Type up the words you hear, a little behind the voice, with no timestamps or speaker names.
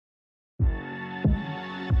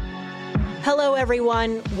Hello,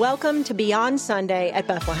 everyone. Welcome to Beyond Sunday at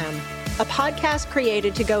Bethlehem, a podcast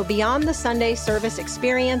created to go beyond the Sunday service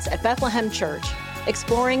experience at Bethlehem Church,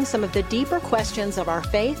 exploring some of the deeper questions of our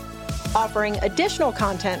faith, offering additional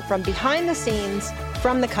content from behind the scenes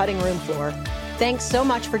from the cutting room floor. Thanks so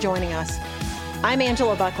much for joining us. I'm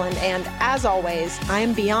Angela Buckland, and as always, I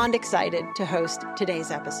am beyond excited to host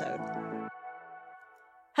today's episode.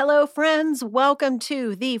 Hello, friends. Welcome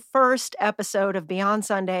to the first episode of Beyond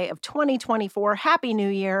Sunday of 2024. Happy New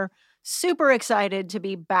Year. Super excited to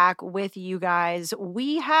be back with you guys.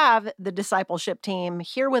 We have the discipleship team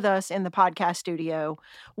here with us in the podcast studio.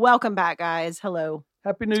 Welcome back, guys. Hello.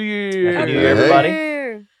 Happy New Year. Happy New Year,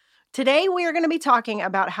 everybody. Today, we are going to be talking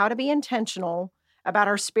about how to be intentional about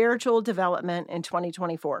our spiritual development in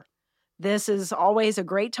 2024. This is always a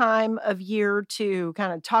great time of year to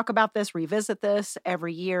kind of talk about this, revisit this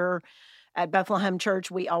every year. At Bethlehem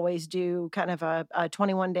Church, we always do kind of a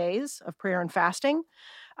 21 days of prayer and fasting.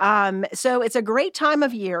 So it's a great time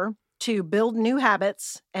of year to build new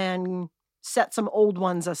habits and set some old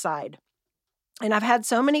ones aside. And I've had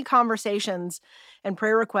so many conversations and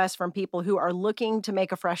prayer requests from people who are looking to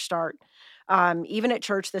make a fresh start. Even at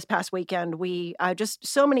church this past weekend, we just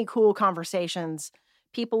so many cool conversations.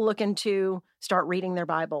 People looking to start reading their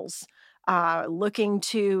Bibles, looking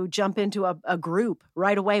to jump into a group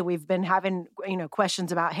right away. We've been having,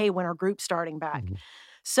 questions about, hey, when are groups starting back? Mm-hmm.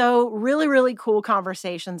 So really, really cool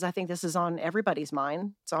conversations. I think this is on everybody's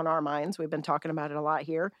mind. It's on our minds. We've been talking about it a lot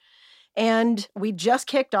here. And we just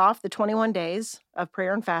kicked off the 21 days of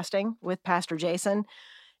prayer and fasting with Pastor Jason.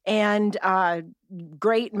 And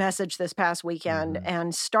great message this past weekend. Mm-hmm.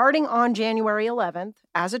 And starting on January 11th,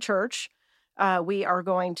 as a church, we are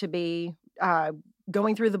going to be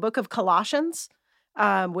going through the book of Colossians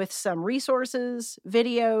with some resources,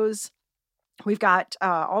 videos. We've got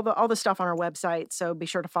all the stuff on our website, so be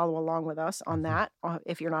sure to follow along with us on that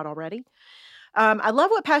if you're not already. I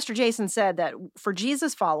love what Pastor Jason said, that for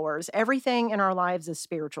Jesus followers, everything in our lives is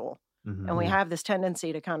spiritual. Mm-hmm. And we have this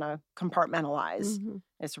tendency to kind of compartmentalize. Mm-hmm.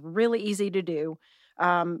 It's really easy to do,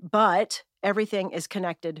 but everything is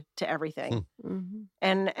connected to everything. Mm-hmm.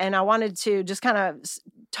 And I wanted to just kind of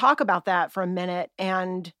talk about that for a minute,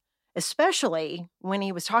 and especially when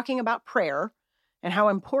he was talking about prayer and how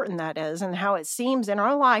important that is, and how it seems in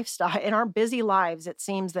our lifestyle, in our busy lives, it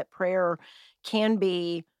seems that prayer can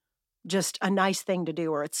be just a nice thing to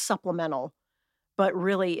do, or it's supplemental, but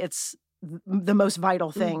really it's the most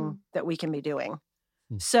vital thing that we can be doing.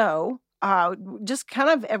 Mm-hmm. So just kind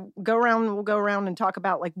of we'll go around and talk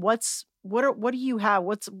about like what do you have?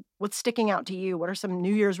 What's sticking out to you? What are some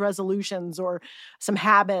New Year's resolutions or some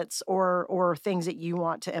habits or things that you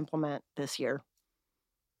want to implement this year?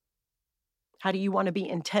 How do you want to be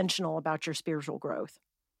intentional about your spiritual growth?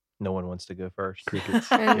 No one wants to go first. Crickets.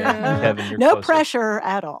 Kevin, no closer. Pressure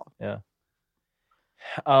at all. Yeah.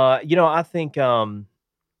 I think,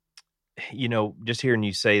 just hearing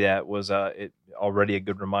you say that was already a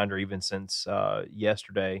good reminder, even since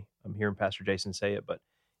yesterday. I'm hearing Pastor Jason say it, but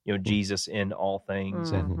Jesus in all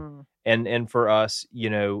things, mm-hmm. and for us,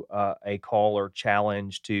 a call or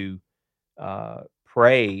challenge to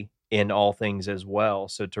pray in all things as well.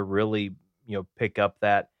 So to really, pick up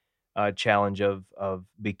that challenge of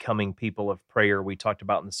becoming people of prayer. We talked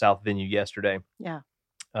about in the South venue yesterday. Yeah.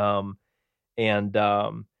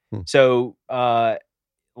 So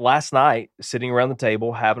last night, sitting around the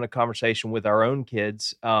table, having a conversation with our own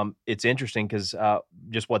kids, it's interesting because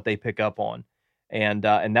just what they pick up on. And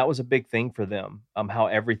that was a big thing for them, how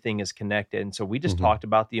everything is connected. And so we just talked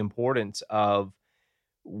about the importance of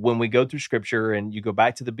when we go through scripture and you go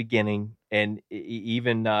back to the beginning and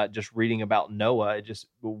even just reading about Noah, just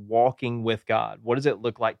walking with God. What does it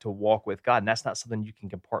look like to walk with God? And that's not something you can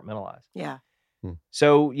compartmentalize. Yeah.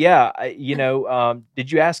 So,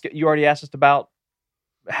 did you already asked us about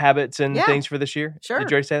habits and things for this year? Sure.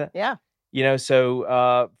 Did you already say that? Yeah.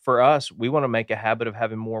 So for us, we want to make a habit of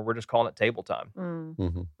having more. We're just calling it table time.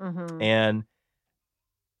 Mm-hmm. Mm-hmm. And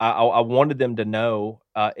I wanted them to know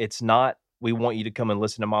it's not, we want you to come and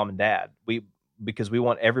listen to mom and dad. Because we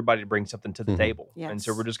want everybody to bring something to the table. Yes. And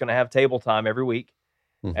so we're just going to have table time every week.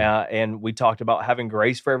 And we talked about having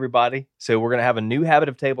grace for everybody. So we're going to have a new habit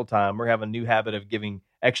of table time. We're going to have a new habit of giving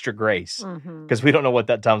extra grace because we don't know what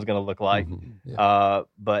that time's going to look like. Yeah.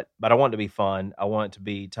 But I want it to be fun. I want it to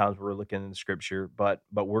be times where we're looking in the scripture, but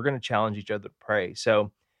we're going to challenge each other to pray.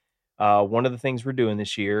 So one of the things we're doing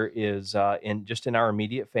this year is in our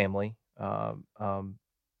immediate family,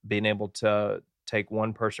 being able to take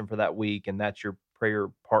one person for that week, and that's your prayer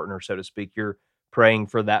partner, so to speak. You're praying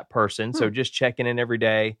for that person. So just checking in every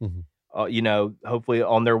day hopefully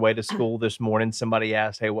on their way to school this morning, somebody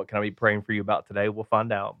asked, hey, what can I be praying for you about today? We'll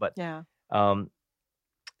find out. But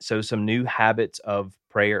so some new habits of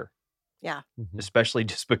prayer. Yeah. Especially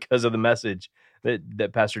just because of the message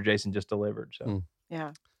that Pastor Jason just delivered. So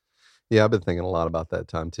yeah. Yeah, I've been thinking a lot about that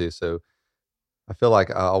time too. So I feel like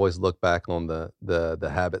I always look back on the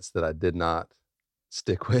habits that I did not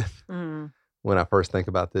stick with when I first think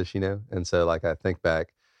about this, And so like I think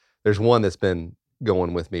back, there's one that's been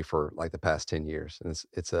going with me for like the past 10 years. And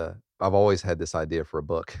I've always had this idea for a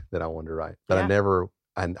book that I wanted to write, but I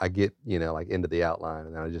get, like into the outline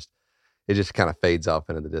and it just kind of fades off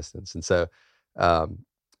into the distance. And so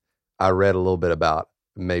I read a little bit about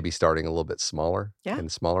maybe starting a little bit smaller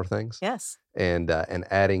and smaller things. Yes. And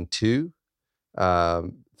adding to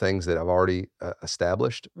things that I've already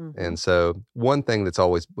established. And so one thing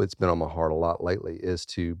it's been on my heart a lot lately is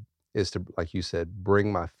to, like you said,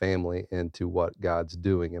 bring my family into what God's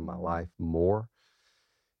doing in my life more.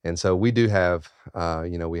 And so we do have,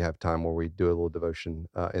 we have time where we do a little devotion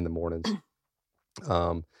in the mornings.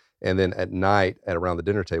 And then at night around the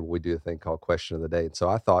dinner table, we do a thing called Question of the Day. And so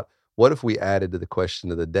I thought, what if we added to the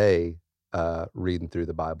question of the day, reading through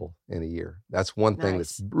the Bible in a year? That's one thing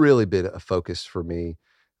that's really been a focus for me.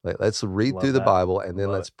 Like, let's read through the Bible and then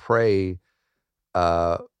let's pray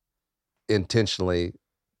intentionally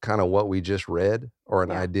kind of what we just read or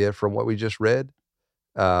an idea from what we just read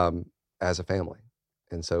as a family.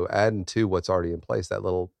 And so adding to what's already in place, that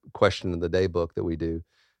little Question of the Day book that we do,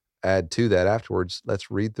 add to that afterwards,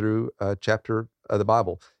 let's read through a chapter of the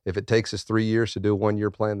Bible. If it takes us 3 years to do a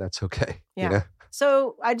 1-year plan, that's okay. Yeah.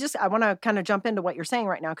 So I want to kind of jump into what you're saying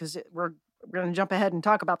right now, because we're going to jump ahead and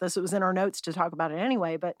talk about this. It was in our notes to talk about it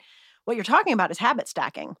anyway, but what you're talking about is habit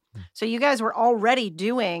stacking. So you guys were already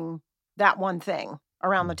doing that one thing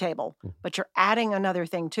around the table, but you're adding another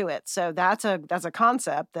thing to it. So that's a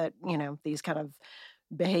concept that, these kind of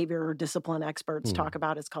behavior discipline experts talk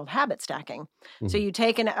about. It's called habit stacking. So you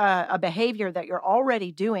take a behavior that you're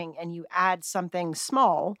already doing and you add something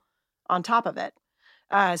small on top of it,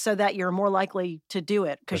 so that you're more likely to do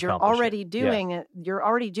it because you're already doing it. You're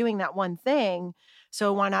already doing that one thing.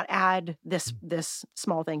 So why not add this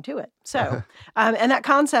small thing to it? So, and that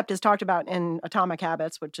concept is talked about in Atomic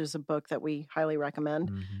Habits, which is a book that we highly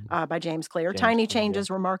recommend by James Clear. Tiny changes,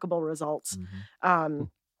 remarkable results.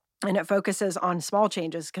 And it focuses on small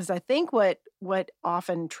changes, because I think what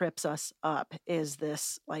often trips us up is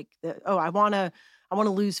this, like, I want to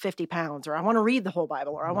lose 50 pounds, or I want to read the whole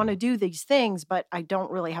Bible, or I want to do these things, but I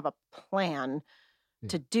don't really have a plan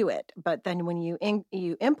to do it. But then when you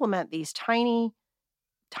implement these tiny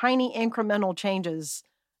incremental changes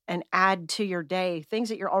and add to your day things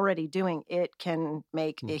that you're already doing, it can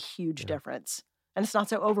make a huge difference, and it's not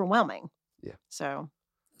so overwhelming. Yeah. So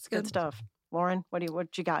it's good stuff. Lauren, what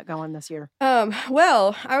you got going this year?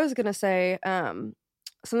 Well, I was gonna say something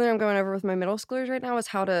I'm going over with my middle schoolers right now is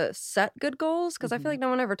how to set good goals, because I feel like no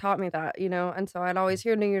one ever taught me that, and so I'd always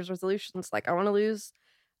hear New Year's resolutions like, I want to lose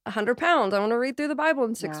 100 pounds, I want to read through the Bible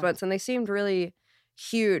in 6 months, and they seemed really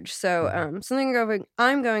huge. So something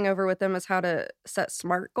I'm going over with them is how to set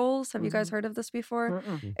SMART goals. Have you guys heard of this before?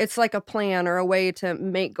 It's like a plan or a way to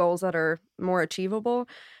make goals that are more achievable.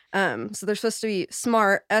 So they're supposed to be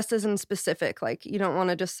SMART. S is in specific. Like, you don't want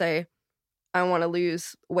to just say, I want to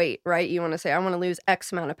lose weight, right? You want to say, I want to lose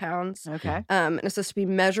X amount of pounds. Okay. And it's supposed to be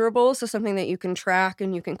measurable. So something that you can track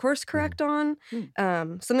and you can course correct on.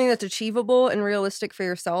 Something that's achievable and realistic for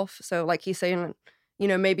yourself. So like he's saying,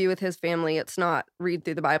 maybe with his family, it's not read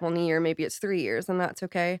through the Bible in a year. Maybe it's 3 years, and that's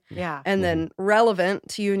okay. Yeah. And then relevant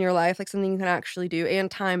to you in your life, like something you can actually do,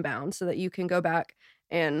 and time bound, so that you can go back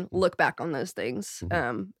and look back on those things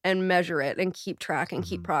and measure it and keep track and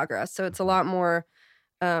keep progress. So it's a lot more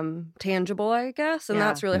tangible, I guess. And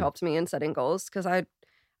that's really helped me in setting goals, because I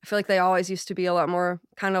feel like they always used to be a lot more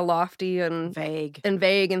kind of lofty and vague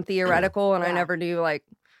and theoretical. And I never knew, like,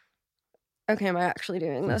 okay, am I actually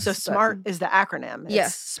doing this? So SMART is the acronym. It's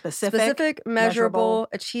yes. Specific, measurable,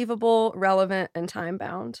 achievable, relevant, and time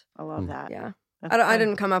bound. I love that. Yeah. I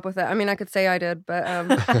didn't come up with it. I mean, I could say I did, but I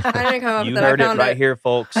didn't come up with it. You heard it right here,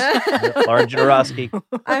 folks. Lauren Jodorowsky.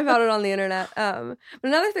 I found it on the internet. But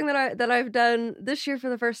another thing that I've done this year for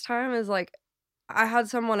the first time is, like, I had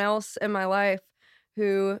someone else in my life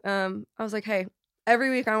who I was like, hey, every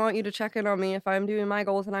week I want you to check in on me if I'm doing my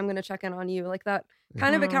goals, and I'm going to check in on you. Like that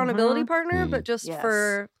kind of accountability partner, but just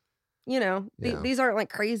for, these aren't like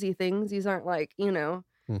crazy things. These aren't like,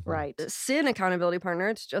 Right. sin accountability partner.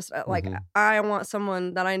 It's just like I want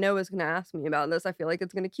someone that I know is going to ask me about this. I feel like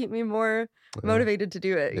it's going to keep me more motivated to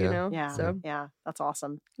do it, you know? Yeah. So, yeah, that's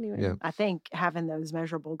awesome. anyway. Yeah. I think having those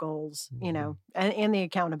measurable goals, you know, and the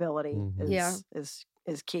accountability is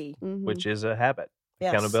key. Which is a habit.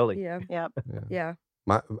 Yes. Accountability. Yeah. Yep. Yeah.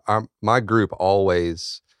 My group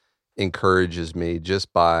always encourages me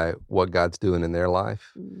just by what God's doing in their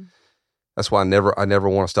life. That's why I never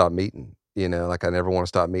want to stop meeting. You know, like I never want to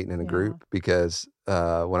stop meeting in a group, because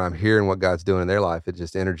when I'm hearing what God's doing in their life, it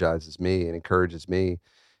just energizes me and encourages me.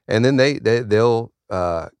 And then they'll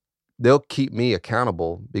keep me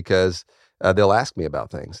accountable, because they'll ask me about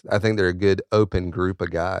things. I think they're a good open group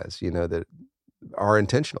of guys, you know, that are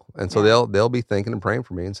intentional, and so they'll be thinking and praying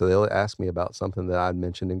for me, and so they'll ask me about something that I'd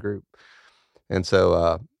mentioned in group, and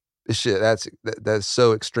so that's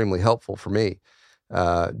so extremely helpful for me,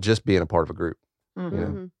 just being a part of a group.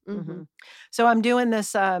 You know? So I'm doing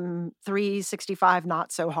this 365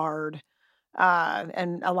 not so hard,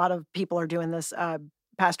 and a lot of people are doing this.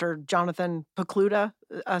 Pastor Jonathan Pokluda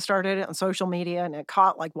started it on social media, and it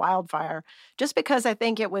caught like wildfire, just because I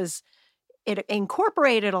think it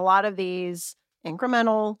incorporated a lot of these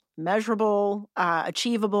incremental, measurable,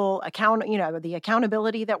 achievable the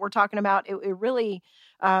accountability that we're talking about. It really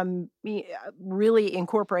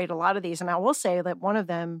incorporate a lot of these. And I will say that one of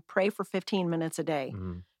them, pray for 15 minutes a day,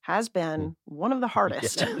 has been one of the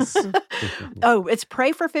hardest. Yes. It's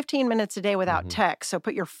pray for 15 minutes a day without text. So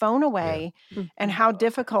put your phone away, and how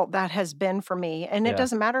difficult that has been for me. And it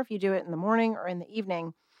doesn't matter if you do it in the morning or in the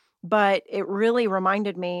evening, but it really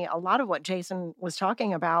reminded me a lot of what Jason was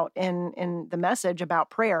talking about in the message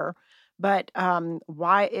about prayer. But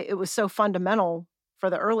why it was so fundamental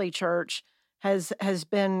for the early church has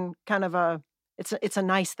been kind of it's a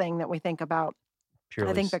nice thing that we think about.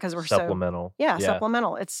 Purely I think because we're supplemental.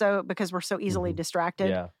 Supplemental. It's so because we're so easily distracted.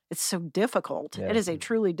 Yeah. It's so difficult. Yeah. It is a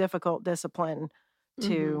truly difficult discipline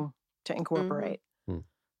to incorporate.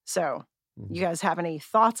 So, you guys have any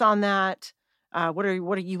thoughts on that? What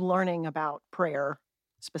are you learning about prayer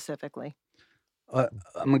specifically? I'm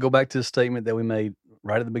going to go back to the statement that we made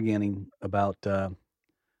right at the beginning about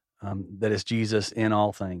that it's Jesus in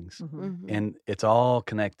all things, and it's all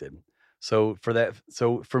connected. So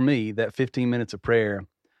for me, that 15 minutes of prayer,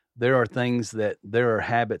 there are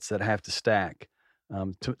habits that have to stack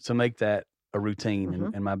to make that a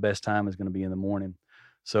routine, and my best time is going to be in the morning.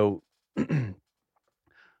 So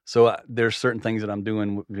there's certain things that I'm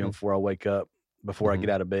doing, before I wake up. Before I get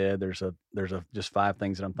out of bed, there's just 5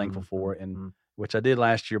 things that I'm thankful for, and which I did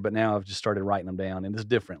last year, but now I've just started writing them down, and it's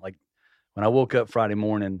different. Like when I woke up Friday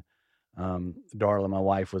morning, Darla, my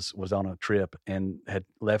wife, was on a trip and had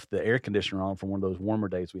left the air conditioner on from one of those warmer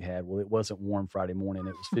days we had. Well, it wasn't warm Friday morning;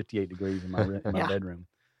 it was 58 degrees in my bedroom,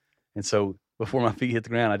 and so before my feet hit the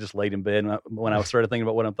ground, I just laid in bed. And when I started thinking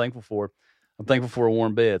about what I'm thankful for a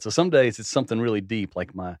warm bed. So some days it's something really deep,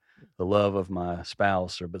 like the love of my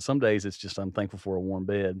spouse, but some days it's just I'm thankful for a warm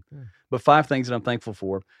bed. But 5 things that I'm thankful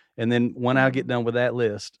for, and then when I get done with that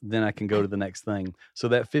list, then I can go to the next thing. So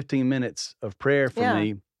that 15 minutes of prayer for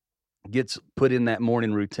me gets put in that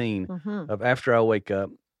morning routine of after I wake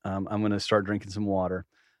up, I'm going to start drinking some water,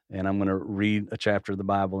 and I'm going to read a chapter of the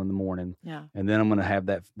Bible in the morning, and then I'm going to have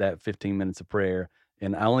that 15 minutes of prayer.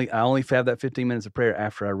 And I only have that 15 minutes of prayer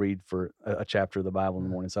after I read for a chapter of the Bible in the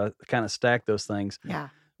morning. So I kind of stack those things. Yeah.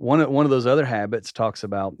 One of those other habits talks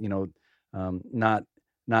about not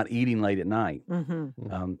eating late at night.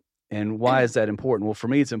 And why is that important? Well, for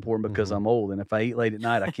me, it's important because I'm old, and if I eat late at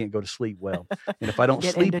night, I can't go to sleep well. And if I don't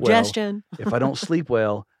sleep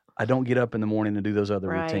well, I don't get up in the morning and do those other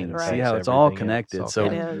routines. Right. See how it's all connected. So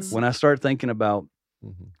when I start thinking about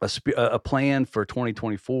a plan for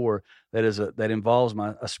 2024 that involves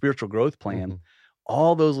a spiritual growth plan,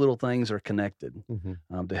 all those little things are connected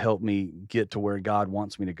to help me get to where God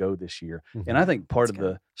wants me to go this year. And I think part of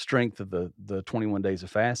the strength of the 21 days of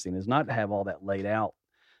fasting is not to have all that laid out,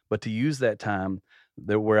 but to use that time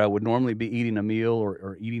where I would normally be eating a meal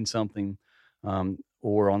or eating something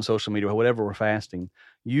or on social media or whatever we're fasting,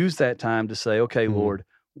 use that time to say, okay, Lord,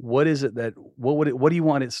 what is it what do you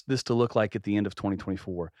want this to look like at the end of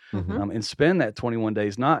 2024? And spend that 21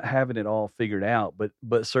 days not having it all figured out,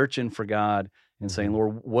 but searching for God and saying,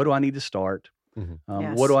 Lord, what do I need to start?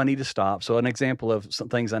 What do I need to stop? So an example of some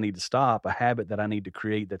things I need to stop, a habit that I need to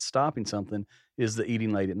create that's stopping something, is the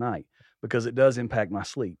eating late at night, because it does impact my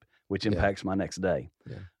sleep, which impacts my next day.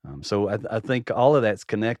 So I think all of that's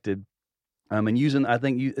connected. And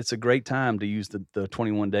it's a great time to use the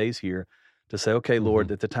 21 days here to say, okay,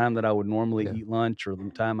 Lord, at the time that I would normally eat lunch, or the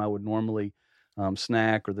time I would normally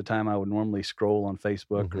snack, or the time I would normally scroll on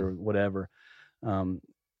Facebook or whatever,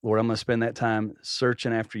 Lord, I'm going to spend that time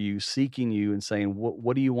searching after you, seeking you, and saying,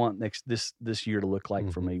 what do you want this year to look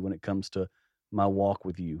like for me when it comes to my walk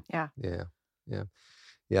with you? Yeah.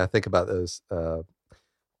 I think about those,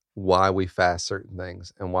 why we fast certain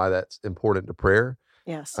things and why that's important to prayer.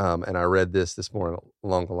 Yes. And I read this morning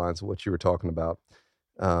along the lines of what you were talking about.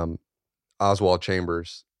 Oswald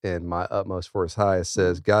Chambers in My Utmost for His Highest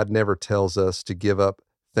says, God never tells us to give up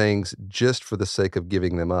things just for the sake of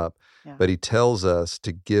giving them up, but He tells us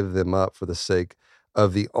to give them up for the sake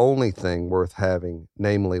of the only thing worth having,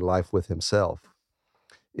 namely life with Himself.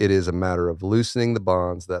 It is a matter of loosening the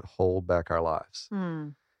bonds that hold back our lives.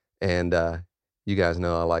 And you guys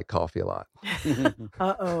know I like coffee a lot.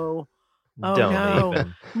 Uh-oh. Oh, Don't no.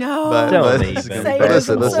 even. No. Don't even. Say it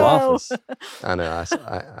Listen, isn't so. office. I know.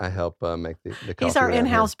 I help make the coffee. He's our around here.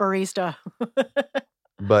 in-house barista.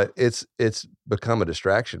 But it's become a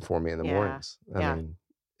distraction for me in the Yeah. mornings. I mean,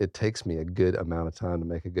 it takes me a good amount of time to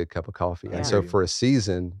make a good cup of coffee. Yeah. And so for a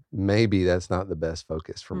season, maybe that's not the best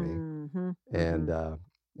focus for me.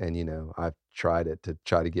 And you know, I've tried it to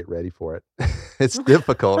try to get ready for it. It's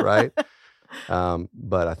difficult, right?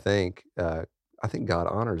 But I think God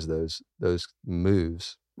honors those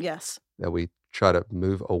moves. Yes. That we try to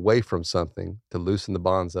move away from something to loosen the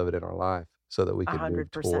bonds of it in our life, so that we can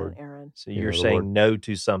move 100%, toward. Aaron. So you're saying no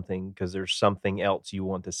to something because there's something else you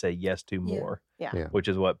want to say yes to more. Yeah. Which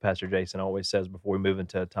is what Pastor Jason always says before we move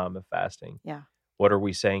into a time of fasting. Yeah. What are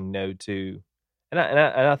we saying no to? And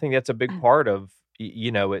I think that's a big part of,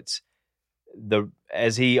 you know, it's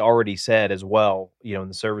as he already said as well, you know, in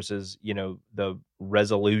the services, you know, the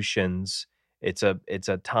resolutions, it's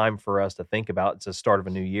a time for us to think about. It's a start of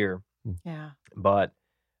a new year. Yeah. But,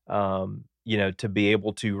 you know, to be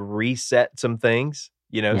able to reset some things,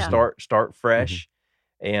 you know, start fresh.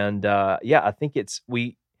 And, I think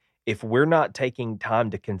if we're not taking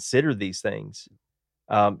time to consider these things,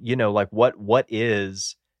 you know, like what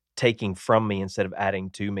is taking from me instead of adding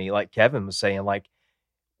to me? Like Kevin was saying, like,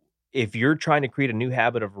 if you're trying to create a new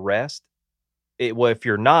habit of rest, if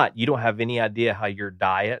you're not, you don't have any idea how your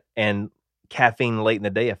diet and caffeine late in the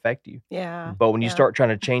day affect you. Yeah. But when you start trying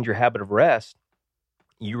to change your habit of rest,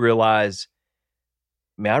 you realize,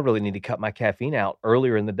 man, I really need to cut my caffeine out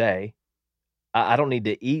earlier in the day. I don't need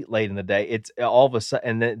to eat late in the day. It's all of a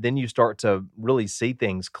sudden, and then you start to really see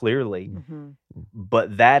things clearly.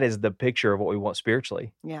 But that is the picture of what we want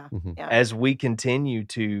spiritually. Yeah. As we continue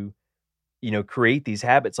to, you know, create these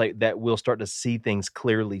habits like that, we'll start to see things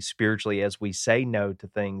clearly spiritually as we say no to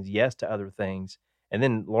things, yes to other things. And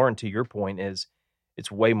then, Lauren, to your point, is it's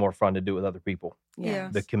way more fun to do it with other people. Yeah.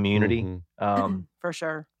 The community, for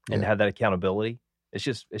sure, and have that accountability. It's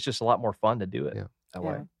just a lot more fun to do it that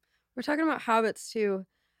way. We're talking about habits too.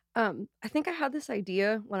 I think I had this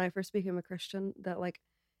idea when I first became a Christian that like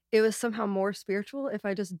it was somehow more spiritual if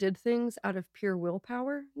I just did things out of pure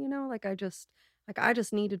willpower, you know, like I just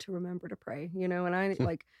needed to remember to pray, you know, and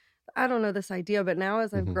I don't know this idea, but now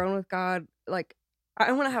as I've grown with God, like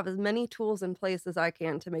I want to have as many tools in place as I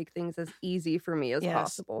can to make things as easy for me as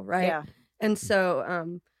possible, right? Yeah. And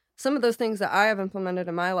so some of those things that I have implemented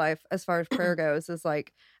in my life as far as prayer goes is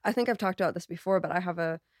like, I think I've talked about this before, but I have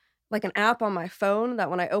an app on my phone that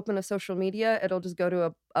when I open a social media, it'll just go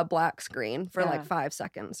to a black screen for like 5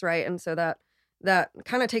 seconds, right? And so that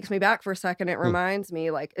kind of takes me back for a second. It reminds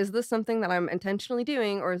me, like, is this something that I'm intentionally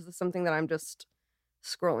doing, or is this something that I'm just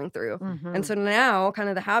scrolling through? And so now kind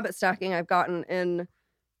of the habit stacking I've gotten in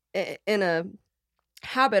a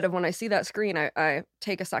habit of when I see that screen, I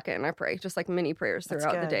take a second and I pray, just like mini prayers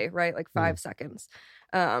throughout the day, right? Like 5 seconds.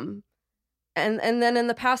 And then in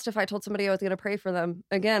the past, if I told somebody I was going to pray for them,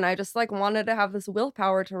 again, I just like wanted to have this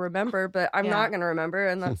willpower to remember, but I'm not going to remember.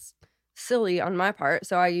 And that's silly on my part.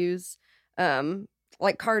 So I use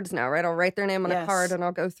like cards now, right? I'll write their name on a card and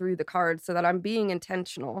I'll go through the cards so that I'm being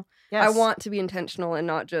intentional. I want to be intentional and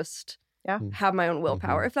not just have my own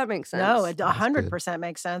willpower, if that makes sense. No, it 100%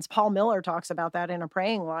 makes sense. Paul Miller talks about that in A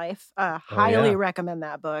Praying Life. Highly recommend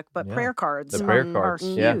that book. But prayer cards, are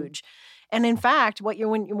huge. And in fact,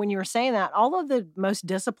 when you were saying that, all of the most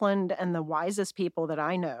disciplined and the wisest people that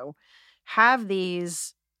I know have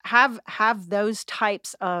those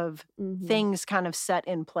types of things kind of set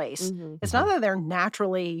in place. It's not that they're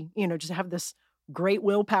naturally, just have this great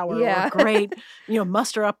willpower or great,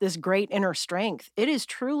 muster up this great inner strength. It is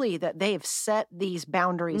truly that they've set these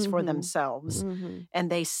boundaries for themselves and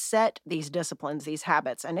they set these disciplines, these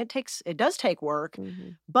habits. And it does take work,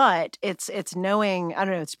 but it's knowing, I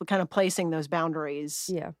don't know, it's kind of placing those boundaries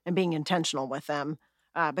and being intentional with them.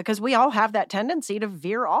 Because we all have that tendency to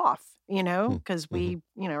veer off, because we,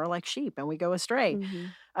 are like sheep and we go astray.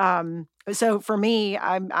 So for me,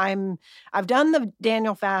 I've done the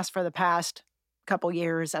Daniel fast for the past couple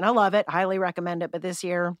years, and I love it. Highly recommend it. But this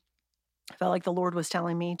year, I felt like the Lord was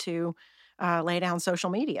telling me to lay down social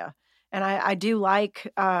media. And I do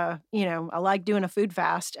like, I like doing a food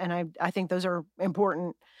fast, and I think those are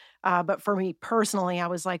important. But for me personally, I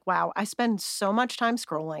was like, wow, I spend so much time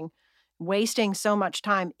scrolling, wasting so much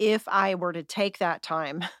time. If I were to take that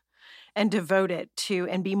time and devote it to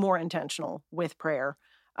and be more intentional with prayer,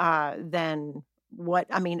 then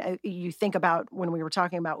you think about when we were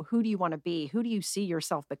talking about who do you want to be? Who do you see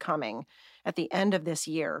yourself becoming at the end of this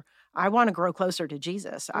year? I want to grow closer to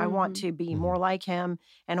Jesus. I want to be more like him,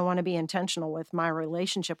 and I want to be intentional with my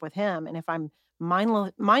relationship with him. And if I'm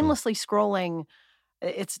mindlessly scrolling,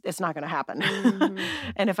 it's not going to happen.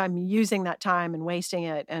 And if I'm using that time and wasting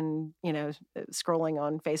it and, scrolling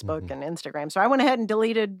on Facebook and Instagram. So I went ahead and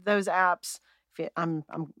deleted those apps. I'm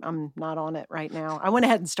not on it right now. I went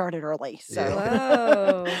ahead and started early.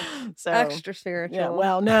 So, so extra spiritual. Yeah,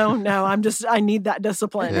 well, no, I need that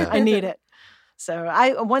discipline. Yeah. I need it.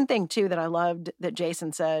 So one thing too that I loved that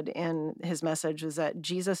Jason said in his message is that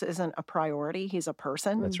Jesus isn't a priority. He's a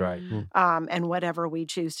person. That's right. And whatever we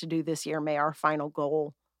choose to do this year, may our final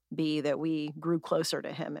goal be that we grew closer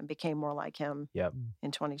to him and became more like him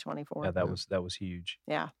in 2024. Yeah, that was huge.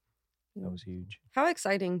 Yeah. That was huge. How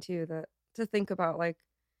exciting too to think about, like,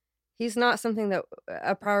 he's not something that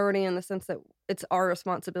a priority in the sense that it's our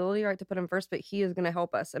responsibility, right, to put him first, but he is going to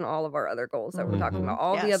help us in all of our other goals that we're talking about,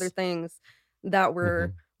 all the other things that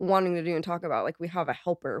we're wanting to do and talk about. Like, we have a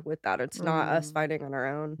helper with that. It's not us fighting on our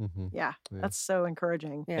own. Yeah, that's so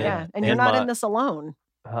encouraging. Yeah. And you're not in this alone.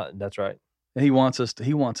 That's right. And he wants us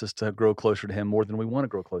to grow closer to him more than we want to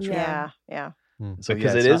grow closer. Yeah. So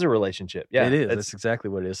because it is a relationship. Yeah, it is. That's exactly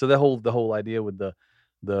what it is. So the whole idea with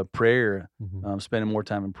the prayer, spending more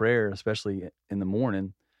time in prayer, especially in the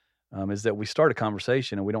morning, is that we start a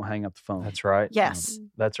conversation and we don't hang up the phone. That's right. Yes.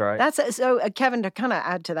 That's right. That's so, Kevin, to kind of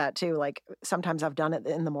add to that too, like sometimes I've done it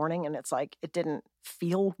in the morning and it's like it didn't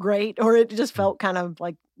feel great, or it just felt kind of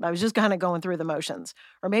like I was just kind of going through the motions,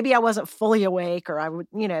 or maybe I wasn't fully awake, or I would,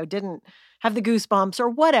 didn't have the goosebumps, or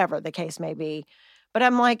whatever the case may be. But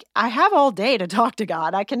I'm like, I have all day to talk to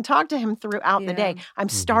God. I can talk to him throughout the day. I'm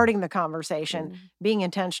starting the conversation, being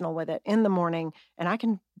intentional with it in the morning, and I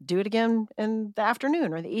can do it again in the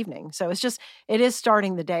afternoon or the evening. So it is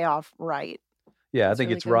starting the day off right. Yeah, I think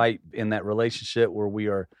really it's good. Right in that relationship where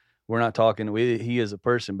we're not talking, he is a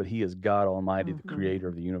person, but he is God Almighty, the creator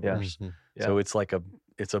of the universe. Yeah. So it's like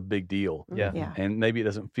it's a big deal. Yeah. And maybe it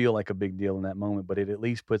doesn't feel like a big deal in that moment, but it at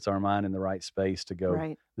least puts our mind in the right space to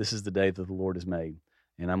go, this is the day that the Lord has made.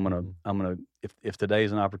 And I'm going to, if today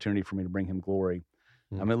is an opportunity for me to bring him glory,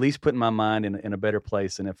 I'm at least putting my mind in a better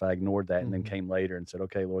place than if I ignored that and then came later and said,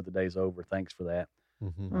 okay, Lord, the day's over. Thanks for that.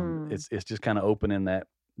 It's just kind of opening that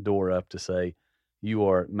door up to say, you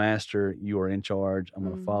are master, you are in charge. I'm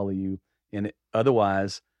going to follow you. And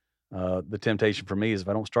otherwise, the temptation for me is if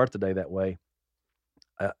I don't start the day that way,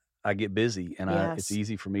 I get busy, and it's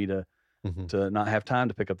easy for me to not have time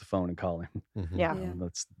to pick up the phone and call him.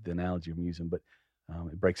 That's the analogy I'm using, but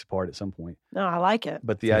it breaks apart at some point. No, I like it.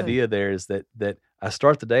 But the idea there is that I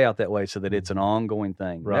start the day out that way so that it's an ongoing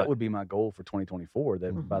thing. Right. That would be my goal for 2024,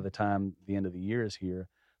 that by the time the end of the year is here,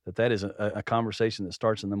 that is a conversation that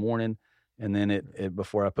starts in the morning, and then it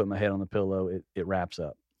before I put my head on the pillow, it wraps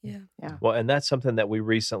up. Yeah. Well, and that's something that we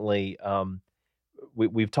recently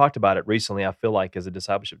we've talked about it recently. I feel like as a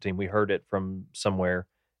discipleship team, we heard it from somewhere.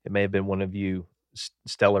 It may have been one of you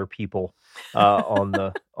stellar people on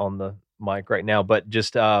the mic right now, but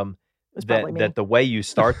just that the way you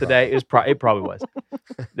start the day is it probably was.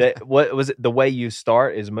 That what was it? The way you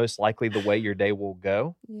start is most likely the way your day will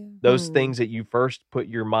go. Yeah. Those things that you first put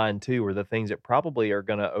your mind to are the things that probably are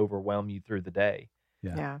going to overwhelm you through the day.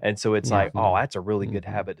 Yeah. And so it's like, oh, that's a really good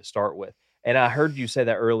habit to start with. And I heard you say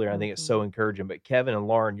that earlier. I think it's so encouraging. But Kevin and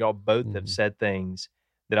Lauren, y'all both have said things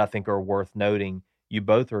that I think are worth noting. You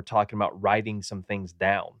both are talking about writing some things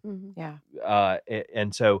down. Yeah.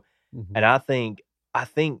 And so, and I think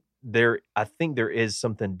there is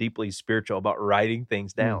something deeply spiritual about writing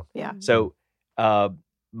things down. Yeah. So,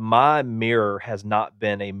 my mirror has not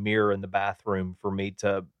been a mirror in the bathroom for me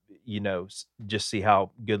to, just see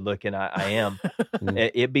how good looking I am.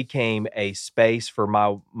 It became a space for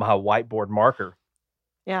my whiteboard marker.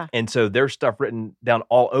 Yeah. And so there's stuff written down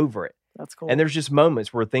all over it. That's cool. And there's just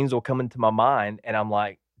moments where things will come into my mind and I'm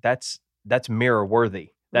like, that's mirror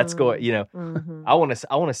worthy. That's going, I want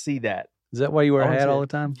to see that. Is that why you wear a hat all the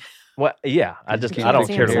time? Well, yeah, I don't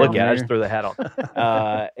care to look at it. I just throw the hat on.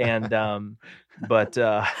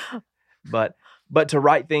 But to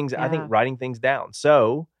write things, I think writing things down.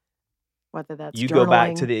 So whether that's you journaling. Go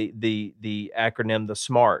back to the acronym, the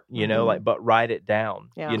SMART, but write it down.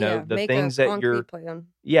 The make things a that you're plan.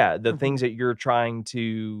 the things that you're trying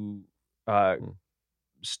to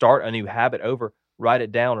start a new habit over, write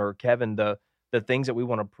it down. Or Kevin, the things that we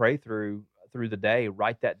want to pray through the day,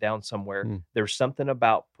 write that down somewhere. There's something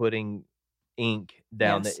about putting ink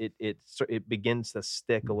down that it begins to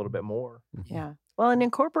stick a little bit more. Yeah. Well, and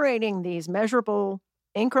incorporating these measurable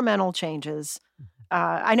incremental changes.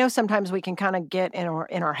 I know sometimes we can kind of get in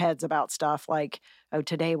our heads about stuff like, oh,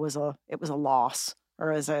 today was a loss,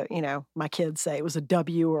 or as my kids say, it was a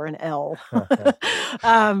W or an L.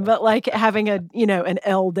 But like having an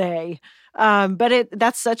L day. But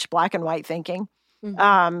that's such black and white thinking.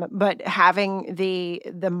 But having the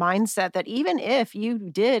mindset that even if you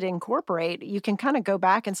did incorporate, you can kind of go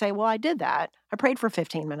back and say, well, I did that. I prayed for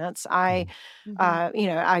 15 minutes. I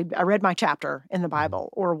read my chapter in the Bible,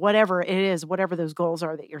 or whatever it is, whatever those goals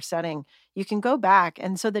are that you're setting, you can go back.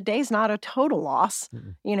 And so the day's not a total loss.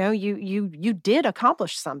 You did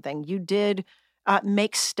accomplish something. You did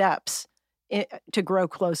make steps to grow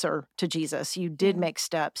closer to Jesus. You did make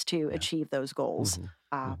steps to achieve those goals.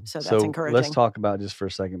 So that's encouraging. Let's talk about, just for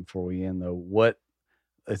a second before we end, though, what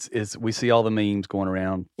it's we see all the memes going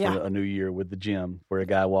around for a new year with the gym, where a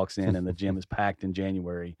guy walks in and the gym is packed in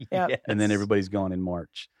January, and then everybody's gone in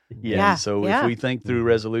March. Yeah. So if we think through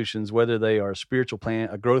resolutions, whether they are a spiritual plan,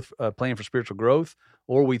 a plan for spiritual growth,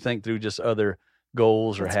 or we think through just other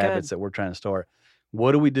goals or habits that we're trying to start,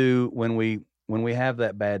 what do we do when we have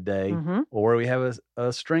that bad day, or we have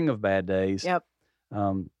a string of bad days?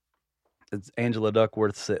 It's Angela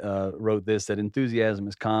Duckworth wrote this, that enthusiasm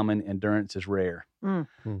is common, endurance is rare.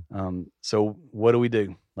 So what do we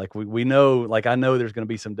do? Like we know, like I know there's going to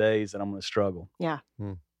be some days that I'm going to struggle. Yeah.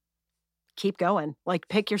 Keep going. Like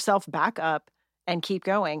pick yourself back up and keep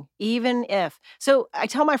going. Even if, so I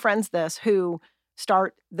tell my friends this who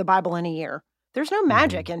start the Bible in a year, there's no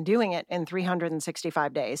magic in doing it in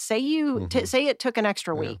 365 days. Say say it took an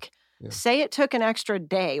extra week. Say it took an extra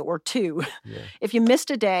day or two. If you missed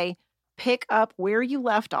a day, pick up where you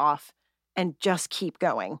left off and just keep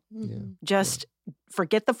going. Just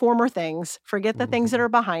forget the former things, forget the things that are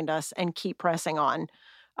behind us, and keep pressing on.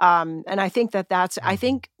 And I think I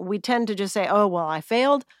think we tend to just say, oh, well, I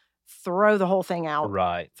failed, throw the whole thing out.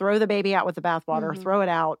 Right. Throw the baby out with the bathwater, throw it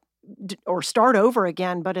out, or start over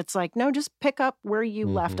again. But it's like, no, just pick up where you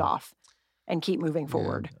left off and keep moving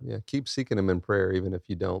forward. Yeah. Keep seeking him in prayer, even if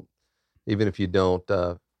you don't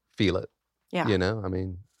feel it. Yeah. I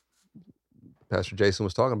mean, Pastor Jason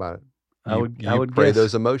was talking about it. I would pray guess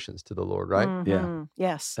those emotions to the Lord, right? Yeah.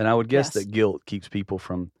 Yes. And I would guess that guilt keeps people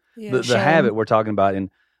from the Shame. habit we're talking about.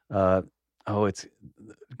 And it's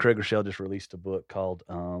Craig Rochelle just released a book called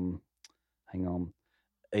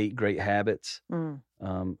 8 Great Habits,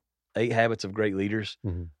 8 Habits of Great Leaders.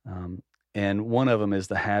 And one of them is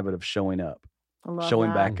the habit of showing up.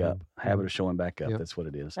 Back up. Habit of showing back up. Yep. That's what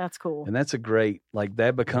it is. That's cool. And that's a great,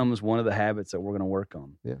 that becomes one of the habits that we're going to work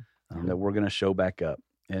on. That we're going to show back up.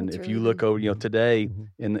 And That's if really you look over, today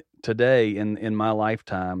in my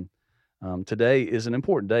lifetime, today is an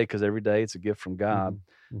important day because every day it's a gift from God.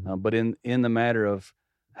 But in the matter of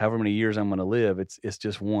however many years I'm going to live, it's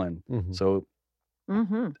just one. So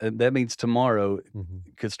that means tomorrow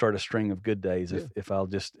could start a string of good days if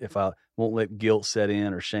I won't let guilt set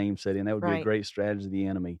in or shame set in. That would be a great strategy of the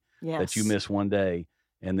enemy, that you miss one day.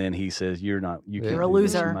 And then he says, you're a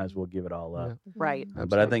loser. You might as well give it all up. Right.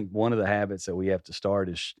 But I think one of the habits that we have to start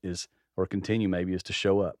is or continue maybe is to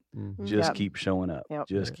show up. Just keep showing up.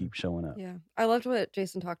 Just keep showing up. Yeah. I loved what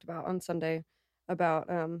Jason talked about on Sunday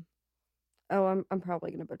about, I'm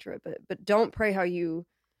probably going to butcher it, but don't pray how you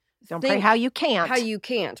pray how you can't. How you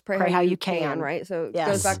can't. Pray how you can, right? So it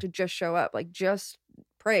goes back to just show up. Like just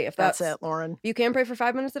pray. If that's it, Lauren. If you can pray for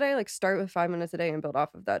 5 minutes a day, like start with 5 minutes a day and build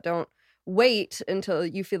off of that. Don't wait until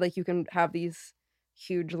you feel like you can have these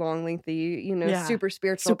huge, long, lengthy, super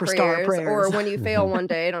spiritual superstar prayers. Or when you fail one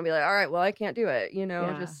day, don't be like, all right, well, I can't do it.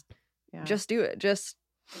 Just do it. Just,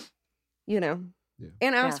 and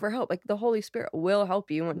ask for help. Like the Holy Spirit will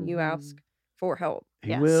help you when you ask for help.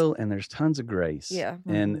 He will, and there's tons of grace. Yeah.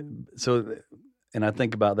 And so, and I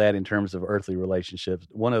think about that in terms of earthly relationships.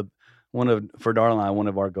 For Darla and I, one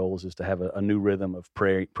of our goals is to have a new rhythm of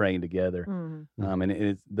praying together.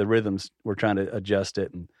 And the rhythms, we're trying to adjust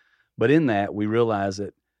it. But in that, we realize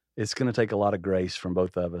that it's going to take a lot of grace from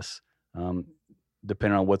both of us,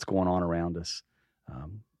 depending on what's going on around us.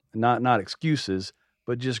 Not excuses,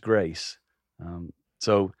 but just grace.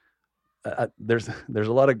 So there's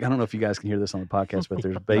a lot of, I don't know if you guys can hear this on the podcast, but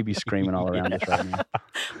there's babies screaming all around us right now.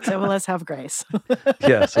 So let's have grace.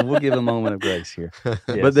 Yeah, so we'll give a moment of grace here.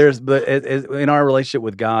 Yes. But in our relationship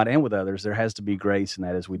with God and with others, there has to be grace in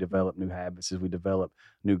that as we develop new habits, as we develop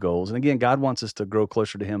new goals. And again, God wants us to grow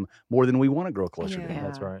closer to Him more than we want to grow closer to Him.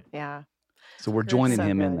 That's right. Yeah. So we're joining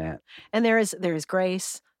Him in that. And there is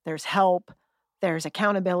grace, there's help, there's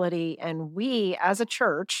accountability, and we as a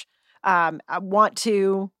church want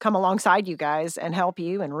to come alongside you guys and help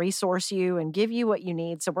you and resource you and give you what you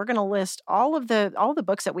need. So we're going to list all the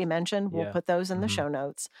books that we mentioned. We'll put those in the show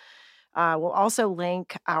notes. We'll also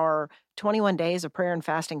link our 21 Days of Prayer and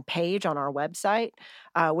Fasting page on our website,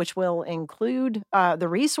 which will include the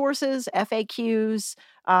resources, FAQs,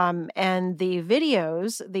 and the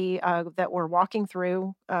videos that we're walking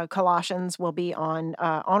through. Colossians will be on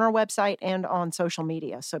our website and on social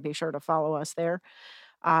media. So be sure to follow us there.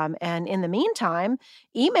 And in the meantime,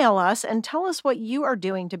 email us and tell us what you are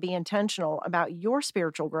doing to be intentional about your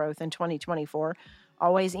spiritual growth in 2024.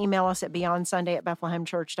 Always email us at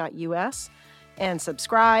beyondsunday@bethlehemchurch.us and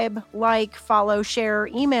subscribe, like, follow, share,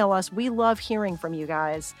 email us. We love hearing from you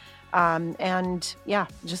guys. And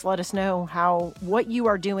just let us know what you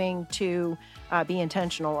are doing to be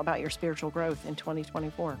intentional about your spiritual growth in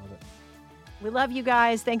 2024. We love you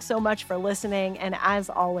guys. Thanks so much for listening. And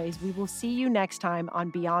as always, we will see you next time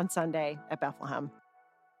on Beyond Sunday at Bethlehem.